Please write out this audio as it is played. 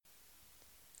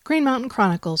Green Mountain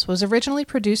Chronicles was originally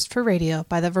produced for radio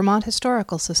by the Vermont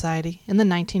Historical Society in the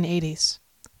 1980s.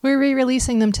 We're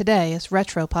re-releasing them today as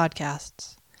retro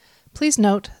podcasts. Please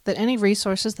note that any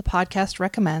resources the podcast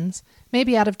recommends may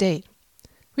be out of date.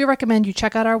 We recommend you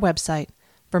check out our website,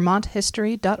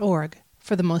 vermonthistory.org,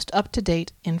 for the most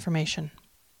up-to-date information.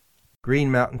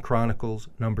 Green Mountain Chronicles,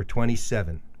 number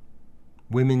 27.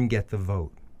 Women Get the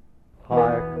Vote.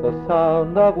 Hark the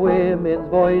sound of women's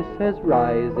voices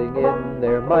rising in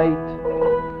their might.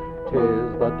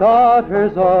 'Tis the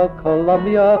daughters of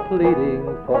Columbia pleading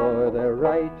for their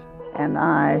right. And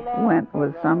I went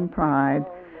with some pride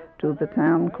to the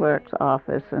town clerk's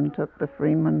office and took the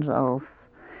freeman's oath,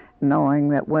 knowing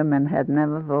that women had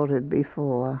never voted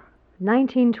before.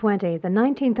 1920, the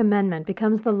 19th Amendment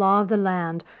becomes the law of the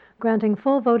land, granting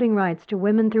full voting rights to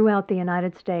women throughout the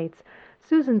United States.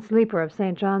 Susan Sleeper of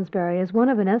St. Johnsbury is one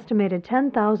of an estimated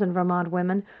 10,000 Vermont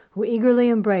women who eagerly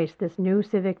embrace this new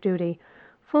civic duty.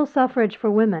 Full suffrage for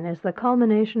women is the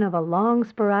culmination of a long,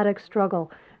 sporadic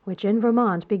struggle, which in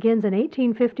Vermont begins in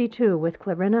 1852 with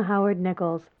Clarina Howard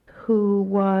Nichols, who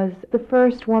was the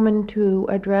first woman to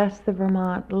address the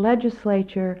Vermont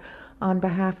legislature on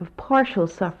behalf of partial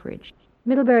suffrage.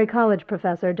 Middlebury College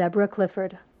professor Deborah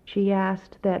Clifford. She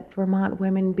asked that Vermont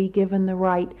women be given the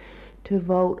right to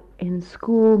vote in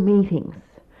school meetings.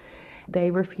 They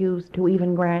refused to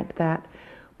even grant that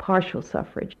partial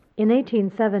suffrage. In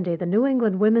 1870, the New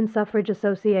England Women's Suffrage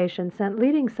Association sent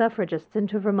leading suffragists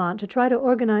into Vermont to try to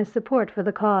organize support for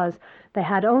the cause. They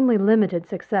had only limited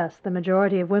success. The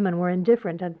majority of women were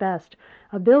indifferent at best.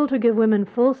 A bill to give women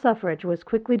full suffrage was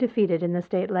quickly defeated in the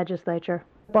state legislature.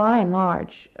 By and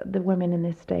large, the women in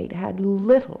this state had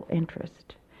little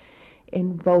interest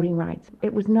in voting rights.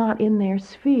 It was not in their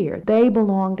sphere. They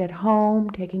belonged at home,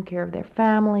 taking care of their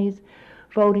families.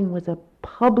 Voting was a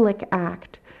public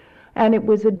act, and it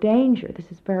was a danger. This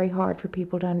is very hard for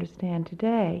people to understand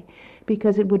today,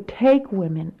 because it would take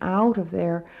women out of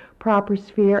their proper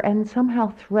sphere and somehow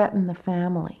threaten the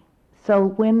family. So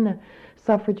when the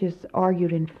suffragists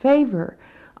argued in favor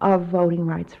of voting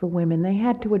rights for women, they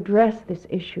had to address this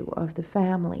issue of the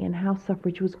family and how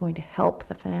suffrage was going to help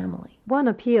the family. One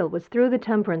appeal was through the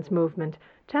temperance movement.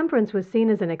 Temperance was seen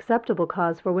as an acceptable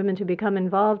cause for women to become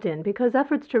involved in because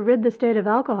efforts to rid the state of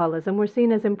alcoholism were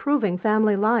seen as improving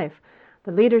family life.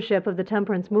 The leadership of the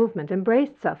temperance movement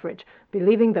embraced suffrage,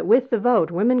 believing that with the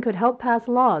vote, women could help pass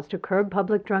laws to curb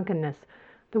public drunkenness.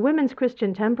 The Women's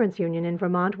Christian Temperance Union in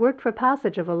Vermont worked for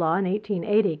passage of a law in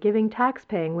 1880 giving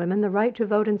tax-paying women the right to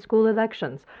vote in school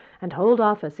elections and hold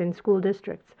office in school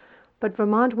districts. But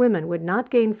Vermont women would not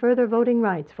gain further voting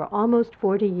rights for almost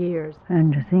 40 years.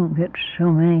 And to think that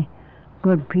so many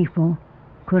good people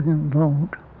couldn't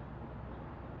vote,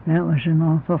 that was an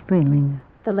awful feeling.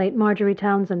 The late Marjorie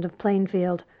Townsend of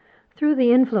Plainfield. Through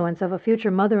the influence of a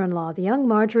future mother-in-law, the young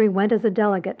Marjorie went as a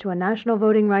delegate to a national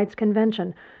voting rights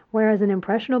convention, where as an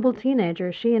impressionable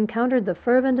teenager she encountered the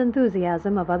fervent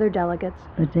enthusiasm of other delegates.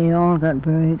 But they all got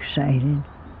very excited.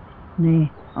 They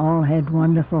all had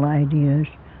wonderful ideas.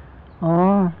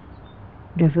 All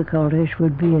difficulties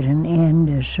would be at an end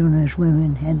as soon as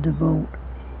women had the vote.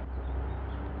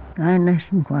 I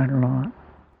listened quite a lot.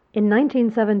 In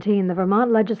 1917, the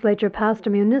Vermont legislature passed a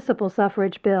municipal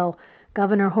suffrage bill.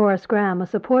 Governor Horace Graham, a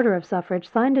supporter of suffrage,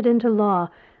 signed it into law.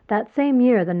 That same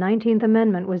year, the 19th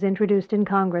Amendment was introduced in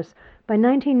Congress. By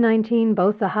 1919,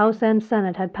 both the House and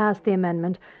Senate had passed the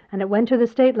amendment, and it went to the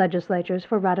state legislatures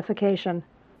for ratification.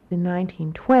 In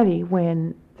 1920,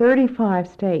 when 35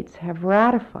 states have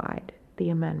ratified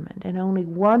the amendment and only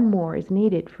one more is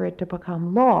needed for it to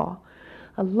become law,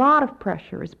 a lot of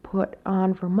pressure is put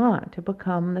on Vermont to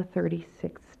become the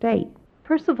 36th state.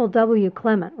 Percival W.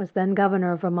 Clement was then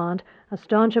governor of Vermont, a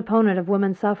staunch opponent of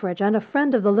women's suffrage and a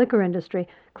friend of the liquor industry.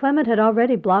 Clement had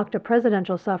already blocked a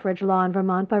presidential suffrage law in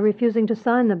Vermont by refusing to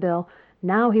sign the bill.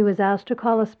 Now he was asked to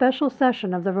call a special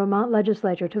session of the Vermont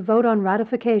legislature to vote on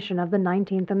ratification of the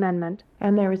 19th Amendment.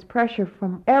 And there is pressure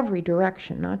from every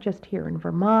direction, not just here in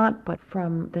Vermont, but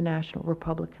from the National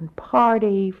Republican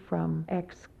Party, from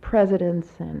ex-presidents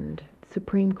and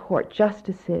Supreme Court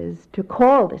justices to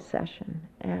call this session,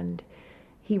 and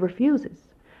he refuses.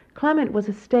 Clement was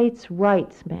a states'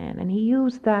 rights man, and he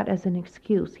used that as an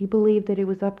excuse. He believed that it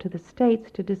was up to the states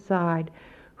to decide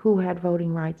who had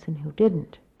voting rights and who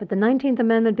didn't. But the 19th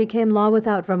Amendment became law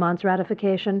without Vermont's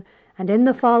ratification, and in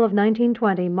the fall of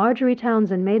 1920, Marjorie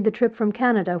Townsend made the trip from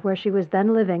Canada, where she was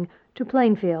then living, to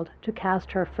Plainfield to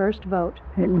cast her first vote.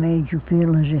 It made you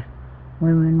feel as if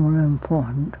women were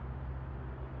important.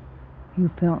 You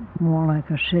felt more like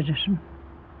a citizen,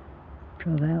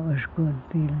 so that was good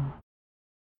feeling.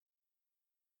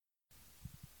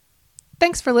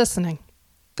 Thanks for listening.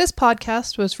 This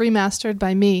podcast was remastered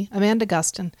by me, Amanda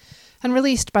Gustin, and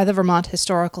released by the Vermont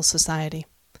Historical Society.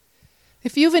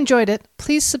 If you've enjoyed it,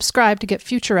 please subscribe to get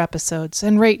future episodes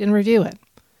and rate and review it.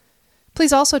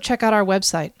 Please also check out our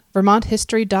website,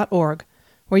 vermonthistory.org,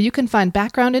 where you can find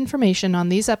background information on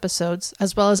these episodes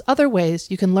as well as other ways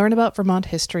you can learn about Vermont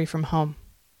history from home.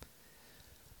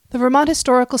 The Vermont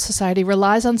Historical Society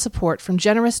relies on support from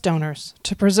generous donors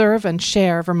to preserve and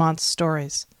share Vermont's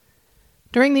stories.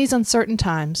 During these uncertain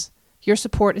times, your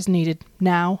support is needed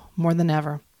now more than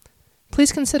ever.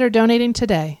 Please consider donating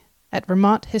today at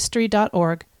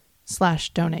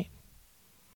vermonthistory.org/donate.